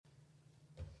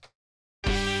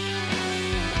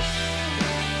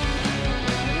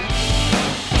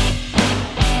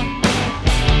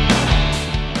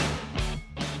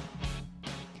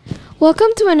Welcome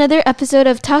to another episode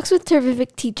of Talks with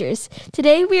Terrific Teachers.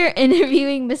 Today we are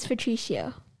interviewing Miss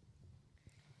Patricio.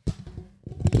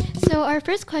 So our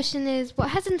first question is, what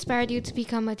has inspired you to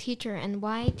become a teacher and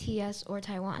why TS or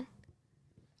Taiwan?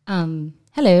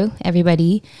 Hello,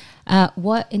 everybody.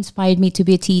 What inspired me to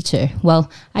be a teacher?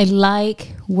 Well, I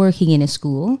like working in a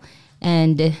school,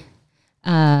 and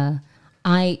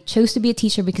I chose to be a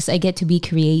teacher because I get to be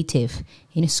creative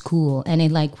in a school, and I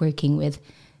like working with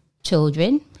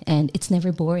children, and it's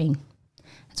never boring.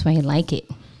 That's why I like it.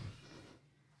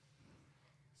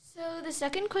 So the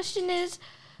second question is,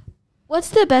 what's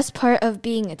the best part of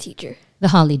being a teacher? The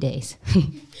holidays.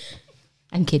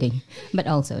 I'm kidding, but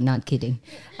also not kidding.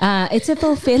 It's a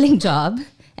fulfilling job,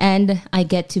 and I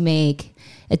get to make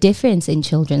a difference in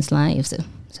children's lives.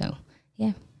 So,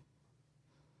 yeah.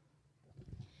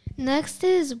 Next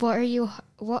is what are your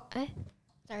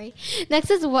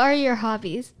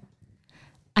hobbies?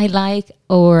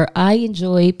 I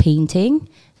enjoy painting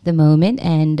at the moment,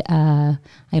 and I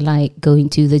like going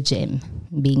to the gym,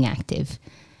 being active.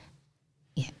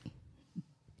 Yeah.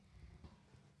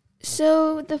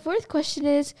 So the fourth question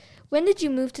is, when did you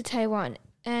move to Taiwan?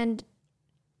 And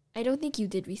I don't think you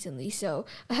did recently, so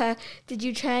did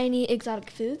you try any exotic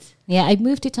foods? Yeah, I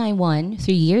moved to Taiwan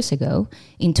 3 years ago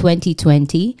in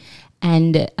 2020,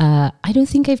 and I don't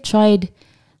think I've tried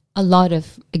a lot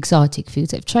of exotic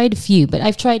foods. I've tried a few, but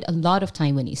I've tried a lot of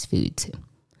Taiwanese food too.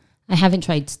 I haven't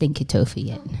tried stinky tofu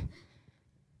yet.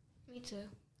 Me too.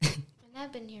 And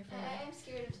I've been here for I'm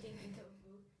scared of stinky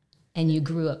tofu. And you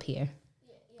grew up here.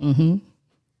 Yeah. Mm-hmm.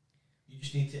 You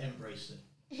just need to embrace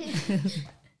it.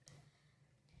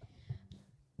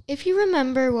 If you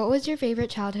remember, what was your favorite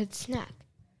childhood snack?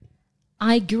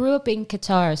 I grew up in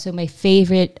Qatar, so my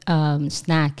favorite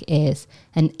snack is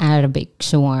an Arabic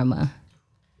shawarma.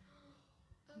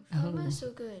 Shawarma is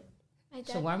so good.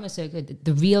 Shawarma is so good.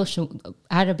 The real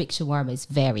Arabic shawarma is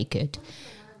very good.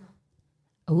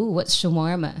 Oh, what's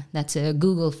shawarma? That's a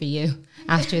Google for you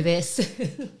after this.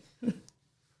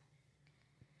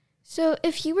 So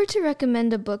if you were to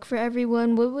recommend a book for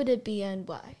everyone, what would it be and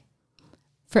why?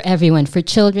 For everyone, for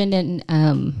children and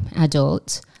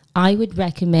adults, I would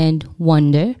recommend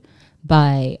Wonder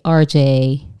by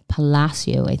R.J.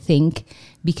 Palacio, I think,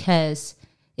 because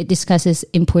it discusses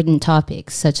important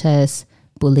topics such as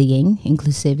bullying,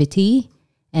 inclusivity,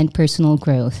 and personal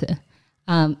growth.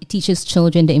 It teaches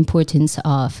children the importance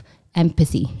of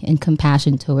empathy and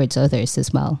compassion towards others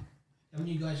as well. Haven't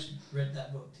you guys read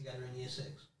that book together in year 6?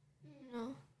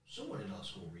 No. Someone in our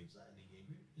school reads that in the year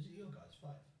group. Is it your guys?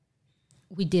 5?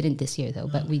 We didn't this year, though,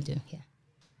 but we do, yeah.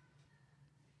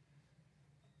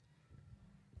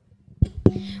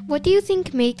 What do you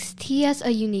think makes TS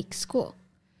a unique school?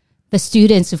 The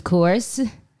students, of course.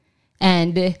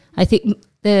 And I think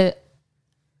the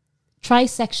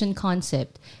tri-section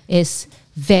concept is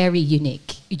very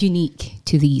unique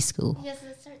to the school. Yes,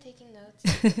 let's start taking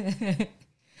notes.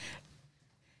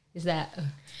 Is that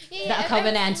a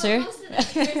common answer? Most of the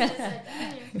teachers have said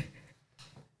that.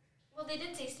 Well, they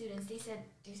didn't say students. They said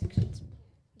 2 sections.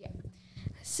 Yeah.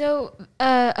 So,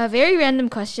 a very random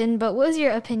question, but what was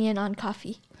your opinion on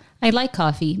coffee? I like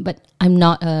coffee, but I'm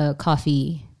not a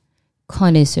coffee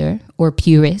connoisseur or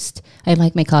purist. I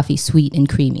like my coffee sweet and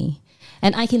creamy.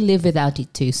 And I can live without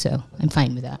it too, so I'm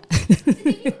fine with that. Does it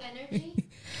give you energy?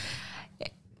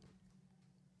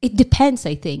 It depends,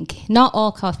 I think. Not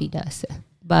all coffee does.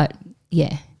 But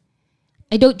yeah,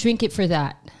 I don't drink it for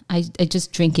that. I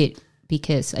just drink it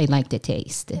because I like the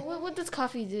taste. What does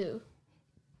coffee do?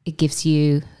 It gives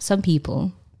you, some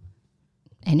people,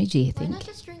 energy, I Why think. not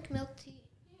just drink milk tea?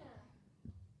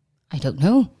 I don't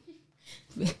know.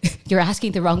 You're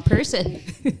asking the wrong person.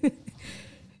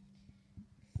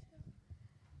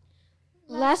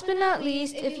 Last but not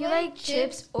least, if you like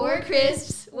chips or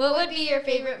crisps, what would be your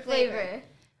favorite flavor?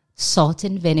 Salt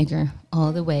and vinegar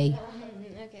all the way.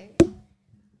 Okay.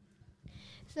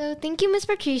 So thank you, Miss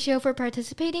Patricio, for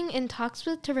participating in Talks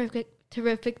with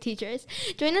Terrific Teachers.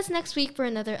 Join us next week for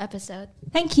another episode.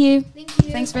 Thank you. Thank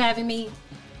you. Thanks for having me.